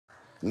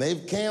And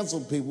they've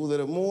canceled people that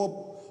are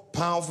more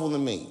powerful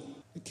than me.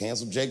 They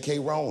canceled J.K.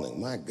 Rowling.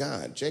 My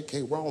God,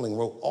 J.K. Rowling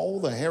wrote all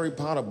the Harry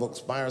Potter books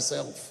by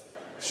herself.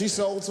 She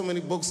sold so many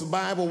books, the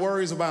Bible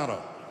worries about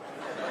her.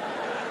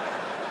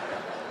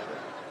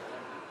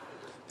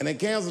 And they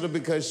canceled her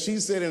because she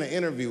said in an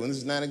interview, and this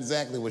is not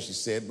exactly what she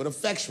said, but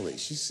effectually,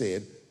 she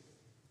said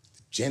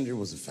gender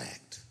was a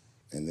fact.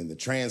 And then the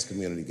trans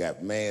community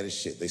got mad as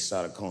shit. They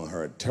started calling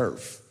her a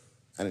TERF.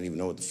 I didn't even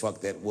know what the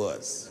fuck that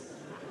was.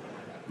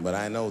 But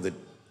I know that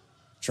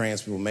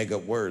trans people make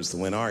up words to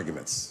win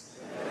arguments.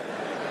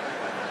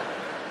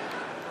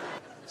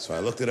 So I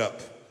looked it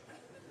up.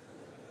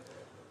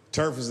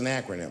 TERF is an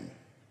acronym.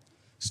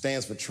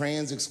 Stands for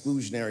Trans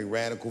Exclusionary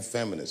Radical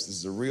Feminist. This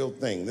is a real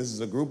thing. This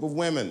is a group of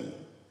women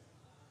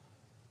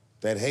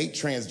that hate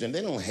transgender.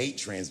 They don't hate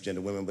transgender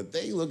women, but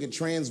they look at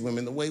trans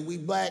women the way we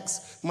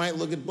blacks might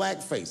look at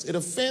blackface. It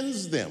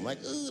offends them. Like,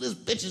 ooh, this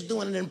bitch is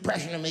doing an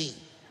impression of me.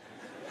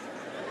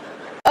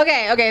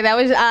 Okay, that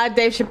was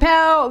Dave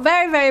Chappelle.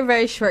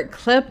 Very short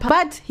clip,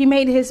 but he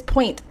made his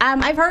point.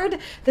 I've heard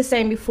the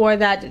saying before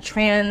that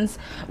trans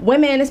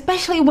women,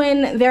 especially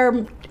when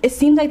it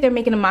seems like they're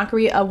making a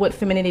mockery of what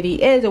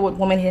femininity is, or what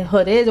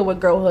womanhood is, or what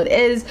girlhood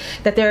is,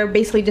 that they're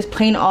basically just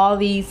playing all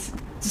these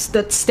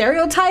the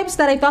stereotypes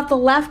that I thought the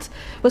left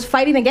was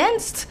fighting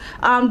against.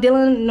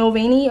 Dylan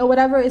Mulvaney or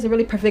whatever is a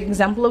really perfect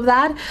example of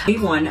that. Day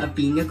one of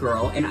being a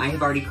girl, and I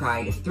have already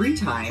cried 3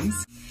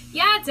 times.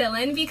 Yeah,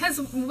 Dylan, because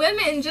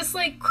women just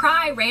like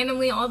cry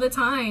randomly all the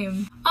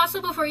time. Also,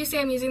 before you say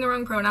I'm using the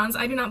wrong pronouns,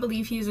 I do not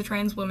believe he is a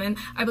trans woman.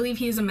 I believe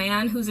he is a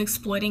man who's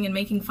exploiting and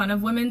making fun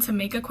of women to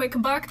make a quick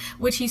buck,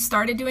 which he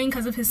started doing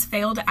because of his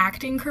failed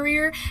acting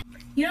career.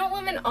 You know what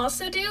women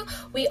also do?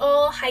 We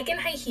all hike in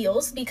high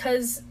heels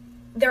because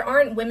there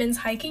aren't women's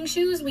hiking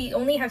shoes. We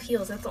only have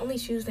heels. That's the only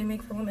shoes they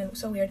make for women.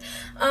 So weird.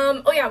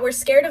 Oh yeah, we're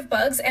scared of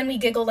bugs and we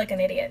giggle like an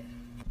idiot.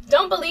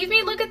 Don't believe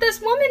me? Look at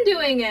this woman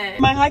doing it.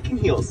 My hiking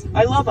heels.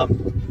 I love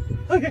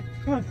them. Okay,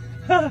 come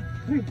on.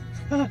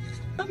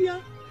 Oh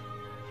yeah.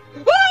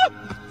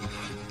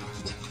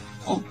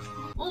 Oh,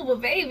 well,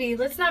 baby,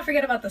 let's not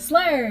forget about the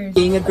slurs.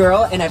 Being a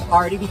girl, and I've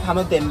already become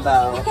a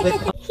bimbo.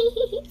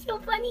 So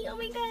funny, oh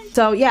my god.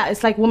 So yeah,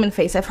 it's like woman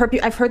face. I've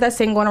heard that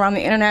saying going around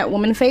the internet.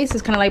 Woman face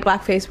is kind of like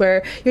blackface,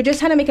 where you're just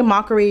trying to make a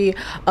mockery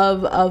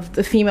of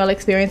the female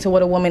experience of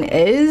what a woman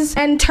is.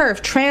 And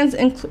TERF, trans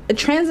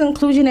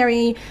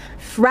inclusionary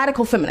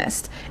radical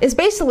feminist, is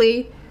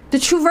basically the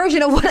true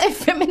version of what a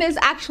feminist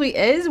actually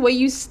is, where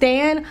you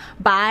stand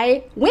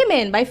by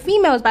women, by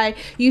females,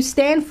 you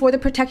stand for the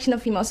protection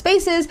of female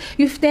spaces,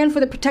 you stand for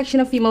the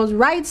protection of females'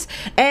 rights.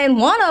 And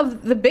one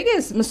of the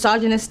biggest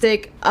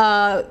misogynistic,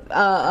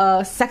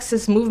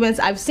 sexist movements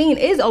I've seen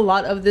is a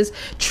lot of this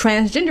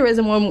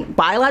transgenderism, when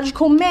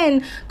biological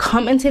men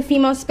come into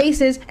female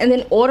spaces and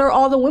then order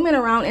all the women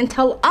around and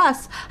tell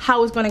us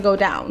how it's going to go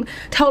down,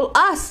 tell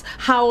us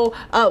how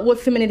what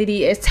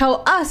femininity is,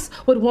 tell us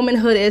what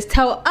womanhood is,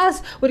 tell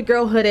us what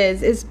girlhood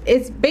is.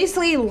 It's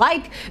basically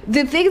like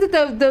the thing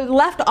that the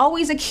left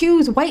always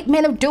accuse white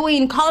men of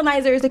doing,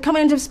 colonizers. They're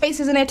coming into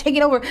spaces and they're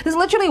taking over. This is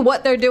literally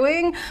what they're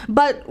doing.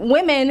 But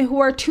women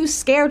who are too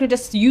scared to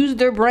just use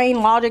their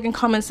brain, logic, and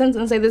common sense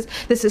and say this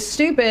is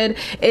stupid,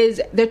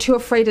 they're too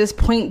afraid to just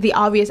point the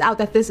obvious out,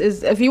 that this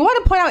is, if you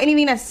want to point out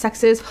anything that's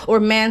sexist or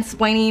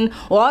mansplaining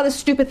or all the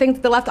stupid things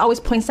that the left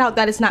always points out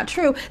that it's not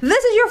true,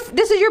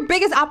 this is your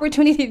biggest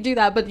opportunity to do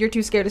that, but you're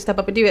too scared to step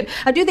up and do it.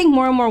 I do think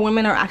more and more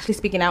women are actually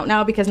speaking out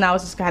now, because now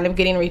it's just kind of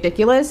getting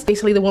ridiculous.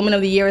 Basically, the woman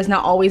of the year is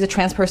not always a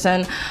trans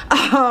person.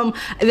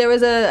 There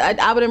was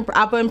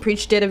Abba and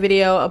Preach did a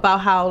video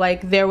about how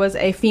like there was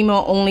a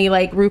female only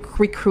like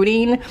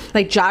recruiting,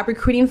 like job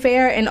recruiting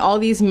fair, and all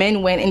these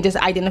men went and just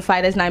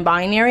identified as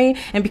non-binary,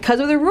 and because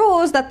of the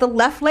rules that the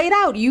left laid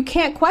out, you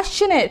can't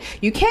question it.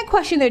 You can't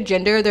question their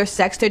gender, their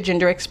sex, their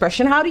gender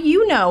expression. How do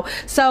you know?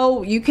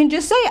 So you can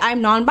just say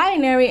I'm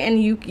non-binary,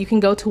 and you can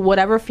go to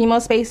whatever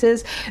female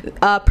spaces,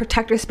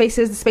 protector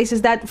spaces, the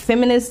spaces that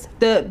feminists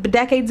the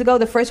decades ago,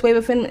 the first wave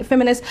of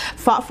feminists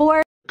fought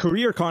for.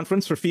 Career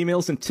conference for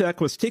females in tech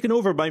was taken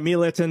over by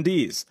male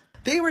attendees.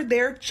 They were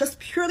there just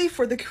purely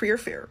for the career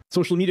fair.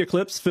 Social media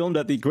clips filmed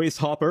at the Grace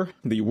Hopper,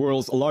 the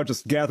world's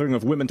largest gathering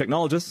of women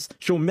technologists,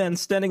 show men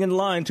standing in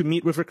line to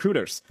meet with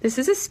recruiters. This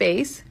is a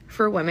space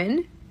for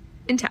women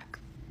in tech.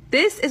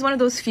 This is one of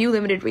those few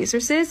limited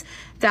resources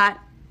that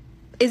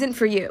isn't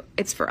for you,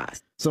 it's for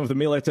us. Some of the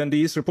male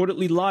attendees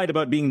reportedly lied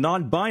about being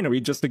non-binary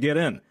just to get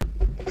in.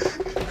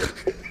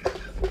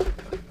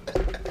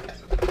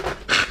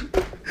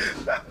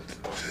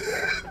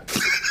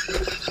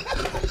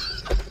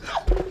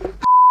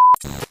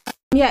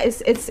 Yeah,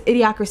 it's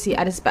idiocracy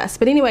at its best.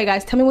 But anyway,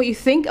 guys, tell me what you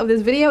think of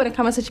this video in the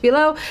comment section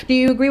below. Do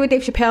you agree with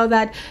Dave Chappelle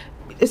that,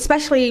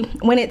 especially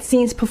when it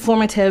seems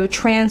performative,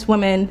 trans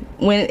women,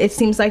 when it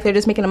seems like they're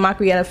just making a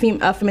mockery out of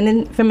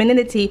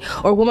femininity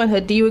or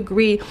womanhood, do you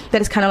agree that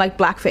it's kind of like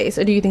blackface,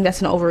 or do you think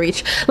that's an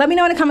overreach? Let me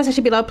know in the comment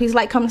section below. Please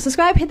like, comment,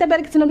 subscribe, hit that bell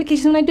to get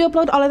notifications when I do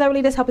upload. All of that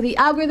really does help with the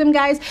algorithm,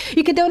 guys.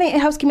 You can donate, it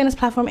helps keep me on this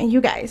platform, and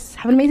you guys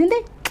have an amazing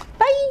day.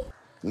 Bye.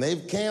 And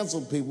they've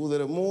canceled people that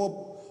are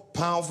more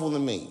powerful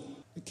than me.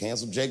 They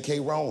canceled J.K.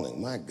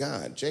 Rowling. My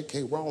God,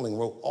 J.K. Rowling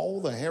wrote all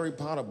the Harry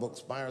Potter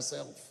books by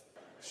herself.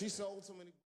 She sold so many